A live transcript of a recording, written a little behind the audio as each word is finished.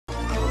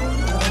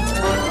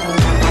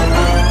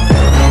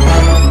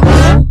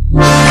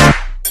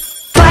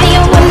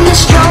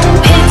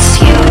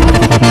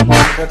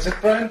That's it,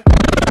 Brian?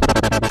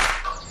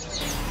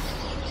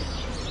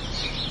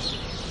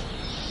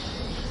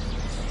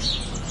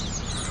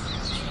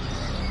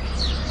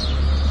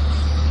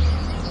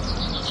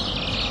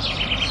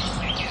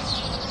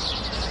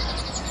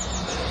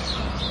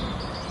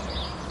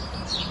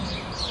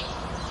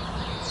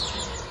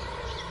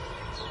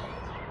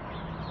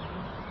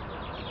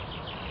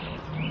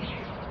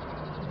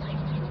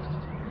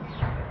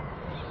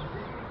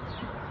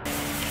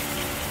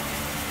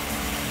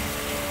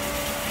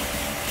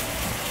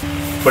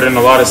 Put in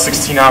a lot of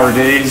 16-hour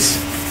days.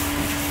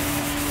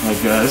 Like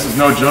this is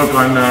no joke.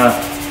 On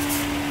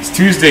it's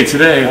Tuesday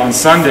today. On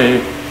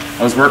Sunday,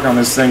 I was working on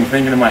this thing,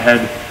 thinking in my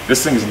head,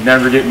 this thing is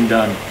never getting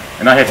done,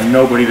 and I had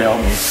nobody to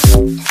help me.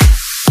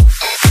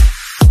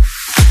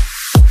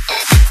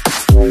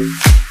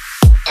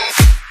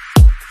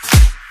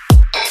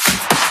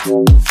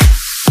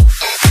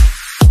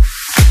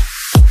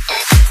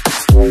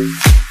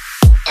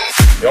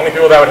 The only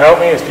people that would help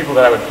me is people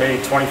that I would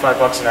pay 25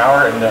 bucks an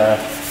hour, and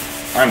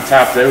I'm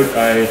tapped out.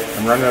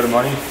 I'm running out of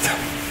money.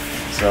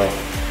 So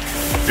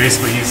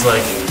basically he's like,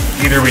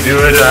 either we do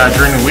it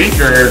during the week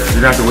or you're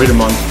gonna have to wait a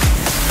month.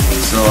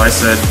 So I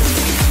said,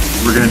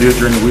 we're gonna do it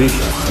during the week.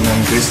 And then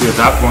basically at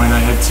that point I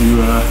had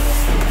to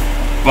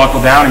buckle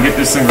down and get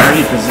this thing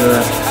ready, because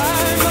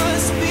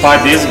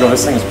 5 days ago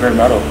this thing was bare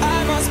metal.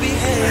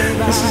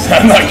 This is,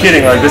 I'm not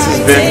kidding, like this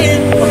has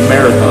been a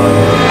marathon.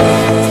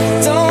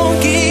 Don't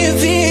give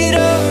it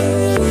up.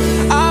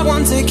 I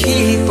want to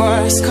keep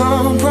us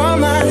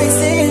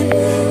compromising.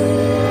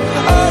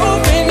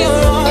 Open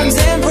your arms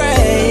and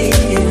pray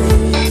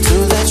to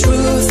the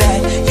truth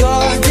that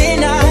you're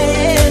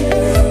denying.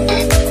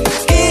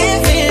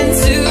 Give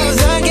into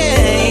the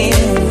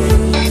game,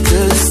 to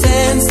the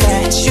sense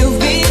that you've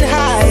been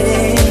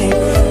hiding.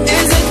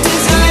 Is it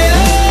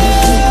desire?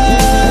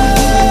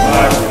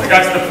 I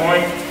got to the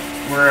point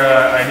where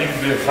I needed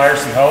to hire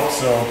some help,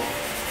 so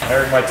I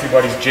hired my two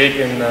buddies Jake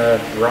and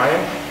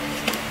Ryan,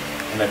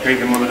 and I paid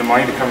them a little bit of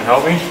money to come and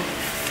help me.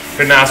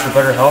 Couldn't ask for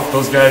better help.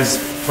 Those guys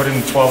put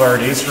in 12-hour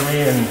days for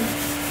me, and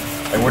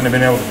I wouldn't have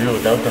been able to do it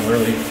without them,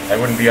 really. I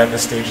wouldn't be at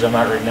this stage that I'm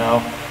at right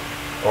now,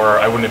 or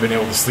I wouldn't have been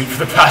able to sleep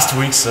for the past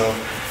week, so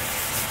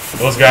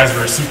those guys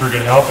were super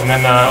good help. And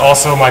then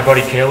also my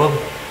buddy Caleb,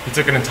 he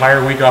took an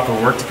entire week off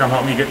of work to come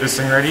help me get this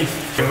thing ready.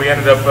 And we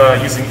ended up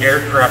using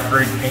aircraft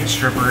grade paint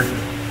stripper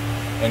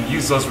and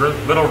used those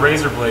little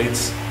razor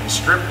blades, and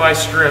strip by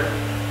strip,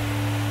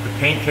 the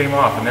paint came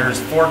off, and there's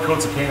 4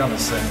 coats of paint on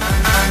this thing.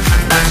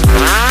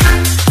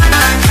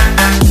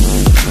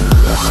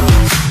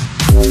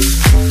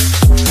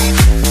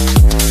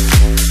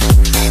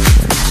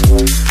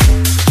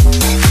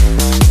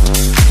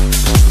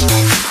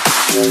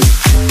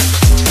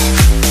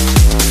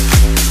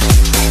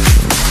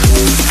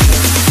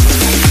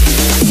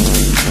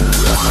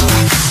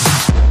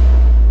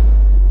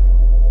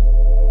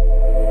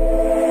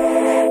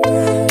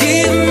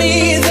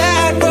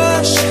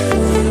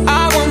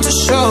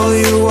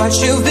 What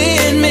you've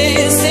been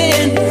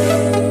missing.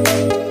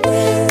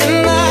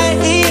 Am I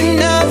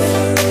enough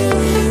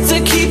to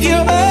keep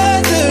your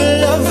other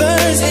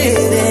lovers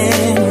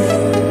hidden?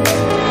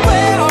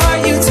 Where are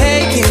you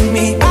taking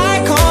me?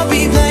 I can't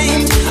be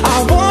blamed.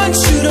 I want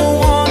you to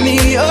want me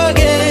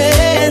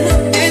again.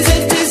 Is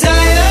it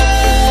desire,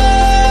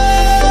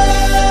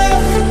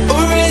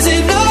 or is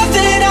it love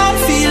that I'm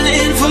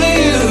feeling for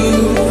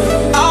you?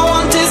 I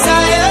want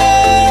desire,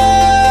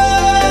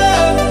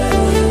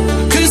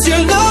 'cause your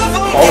love.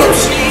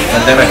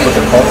 And then I put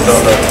the door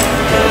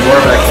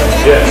back in.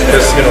 Yeah.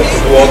 Because, you know, to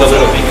do all those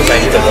little things, I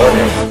need the door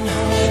here.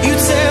 You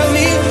tell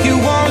me you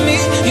want me,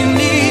 you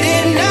need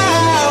it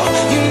now.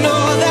 You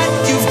know that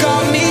you've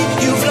got me,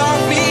 you've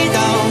locked me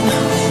down.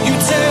 You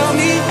tell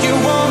me you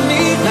want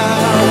me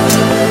now.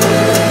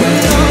 You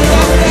know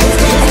that you've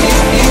got me,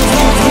 you've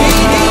locked me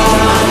down.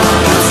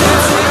 You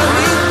tell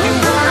me you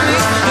want me,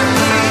 you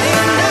need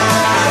it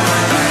now.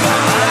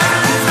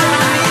 You've got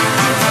me,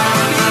 you've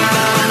locked me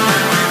down.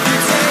 You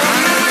tell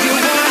me you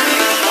want me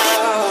now.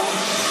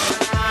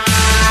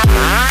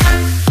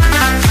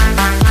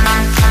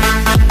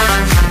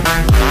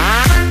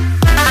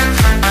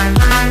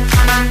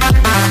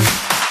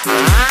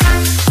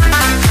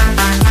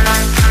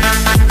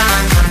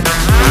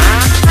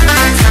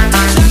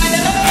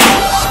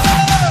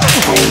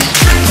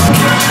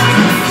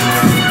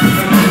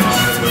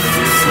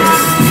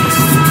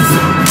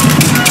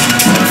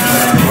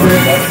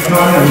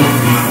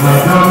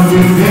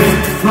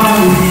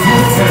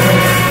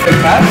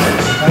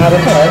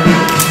 That's all right.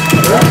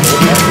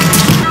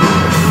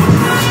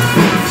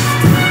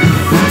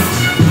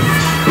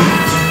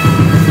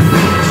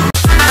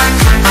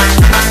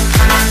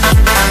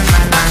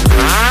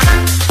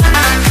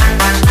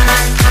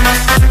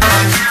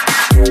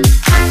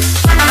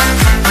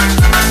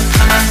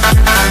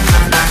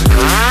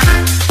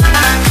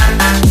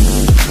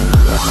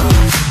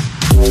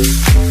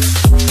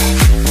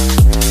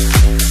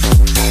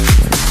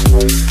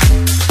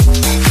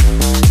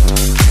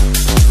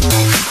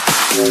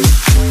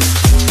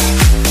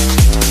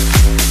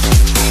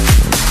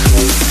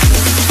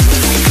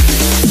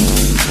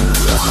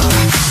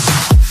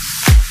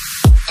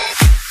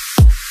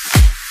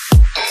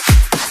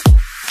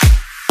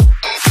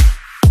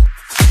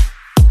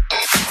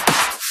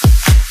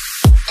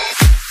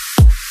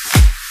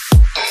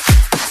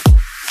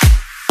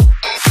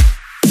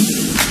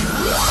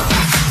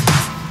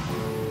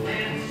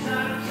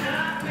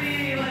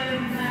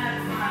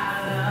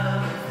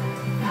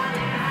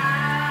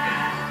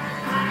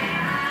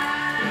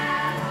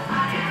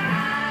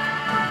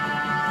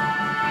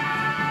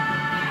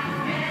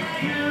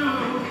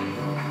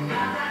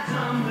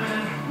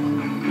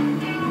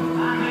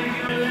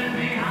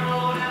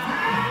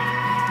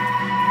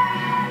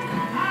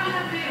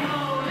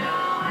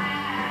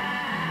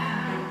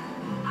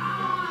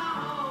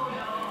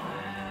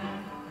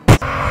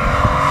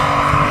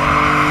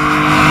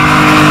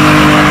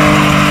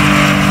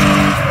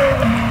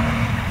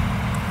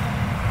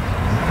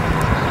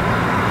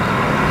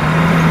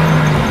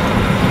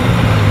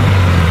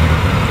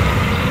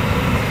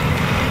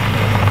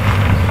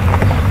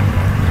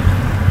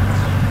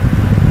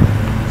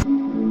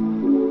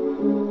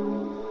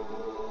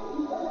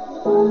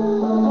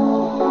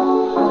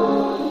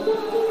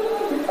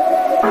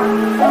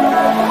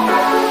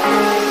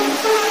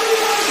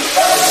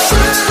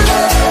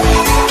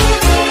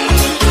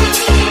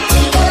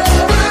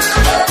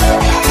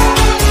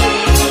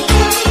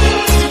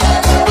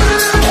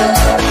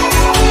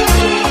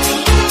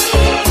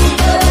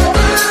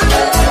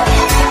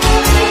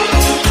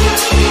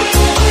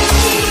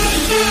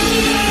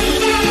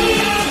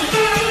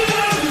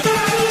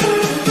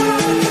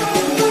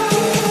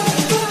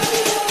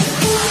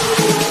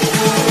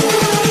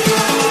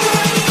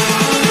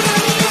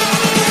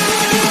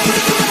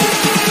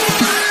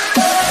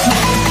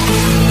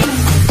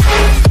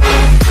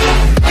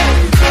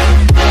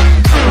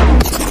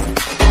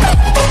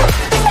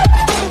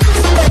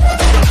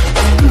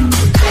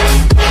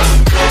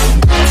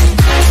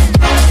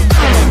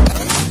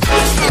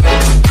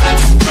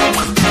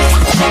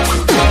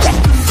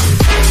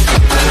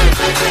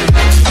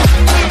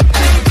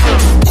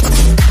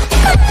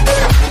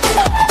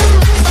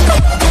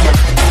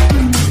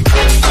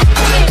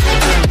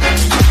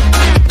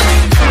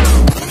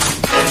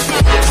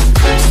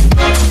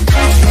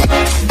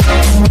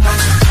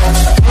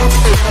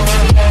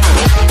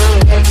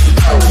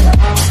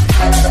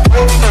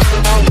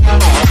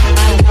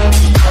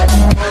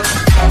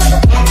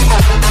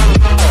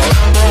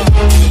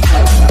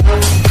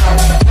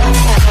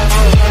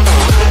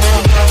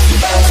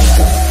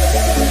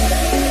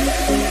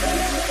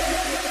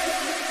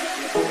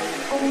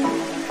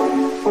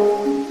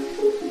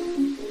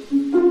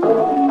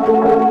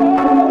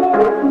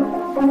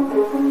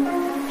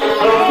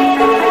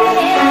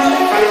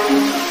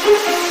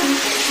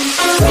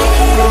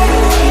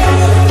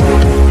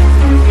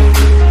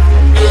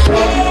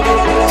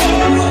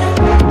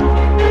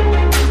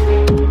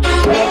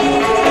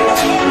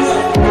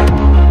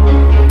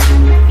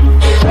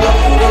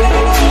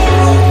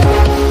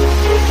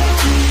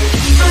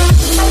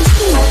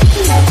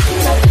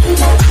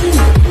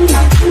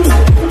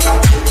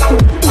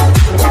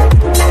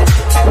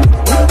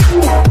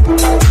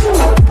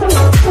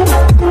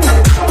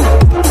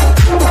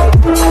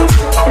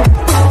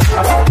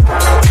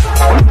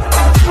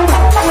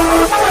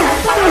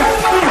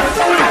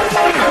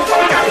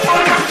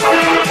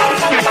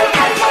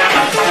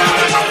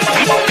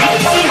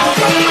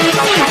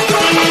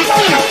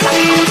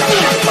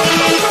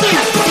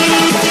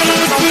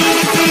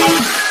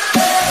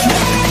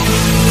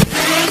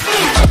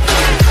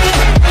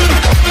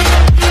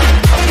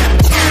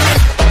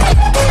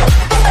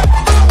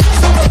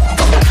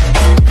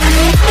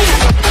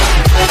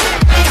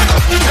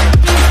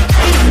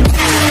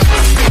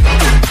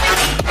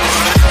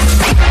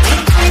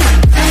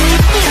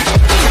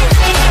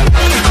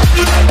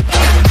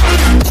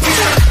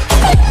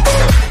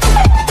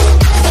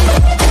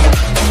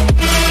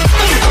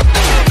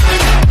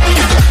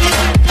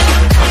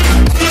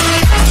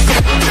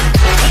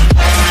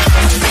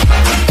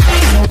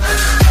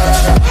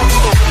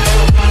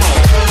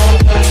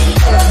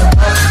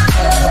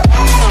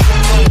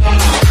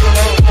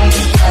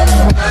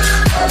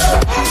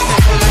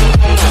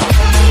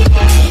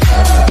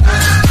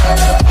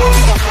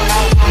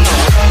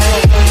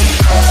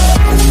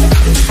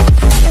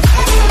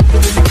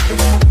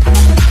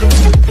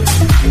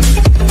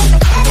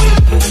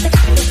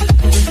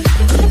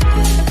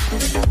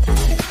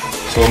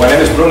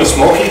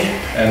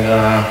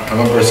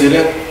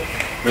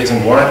 raised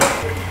and born,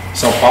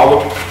 São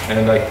Paulo,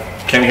 and I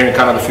came here in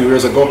Canada a few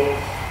years ago.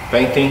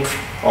 Painting,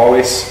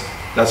 always,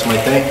 that's my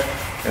thing.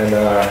 And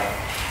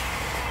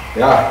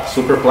yeah,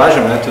 super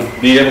pleasure, man,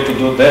 to be able to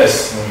do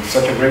this in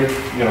such a great,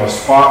 you know,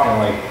 spot,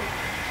 and like,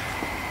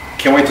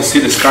 can't wait to see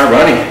this car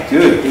running.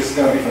 Dude, this is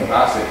gonna be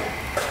fantastic.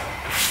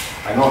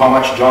 I know how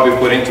much job you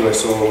put into it,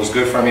 so it was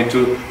good for me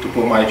to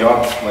put my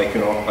job, like,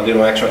 you know, a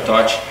little extra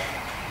touch.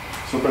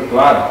 Super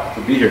glad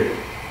to be here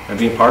and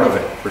being part of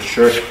it, for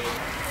sure.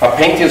 A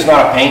painting is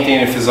not a painting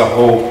if it's a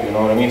whole, you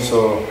know what I mean?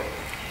 So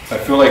I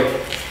feel like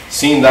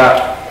seeing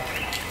that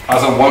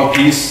as a one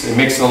piece, it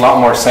makes a lot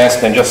more sense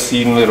than just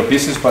seeing little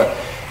pieces, but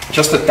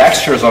just the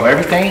textures of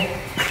everything.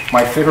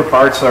 My favorite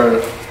parts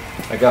are,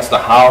 I guess, the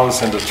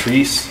house and the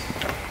trees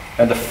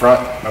and the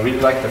front. I really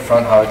like the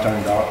front, how it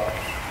turned out.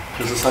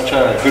 This is such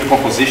a good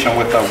composition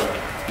with the,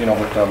 you know,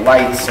 with the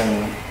lights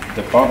and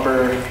the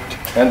bumper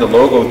and the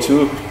logo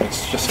too.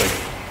 It's just like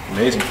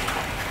amazing.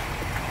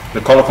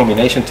 The color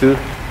combination too.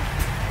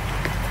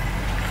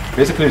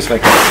 Basically, it's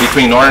like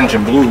between orange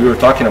and blue. We were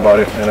talking about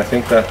it, and I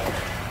think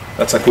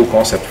that's a cool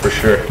concept for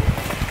sure.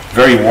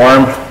 Very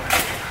warm.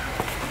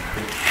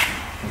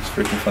 It's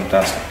freaking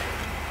fantastic.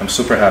 I'm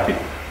super happy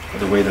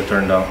with the way that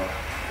turned out.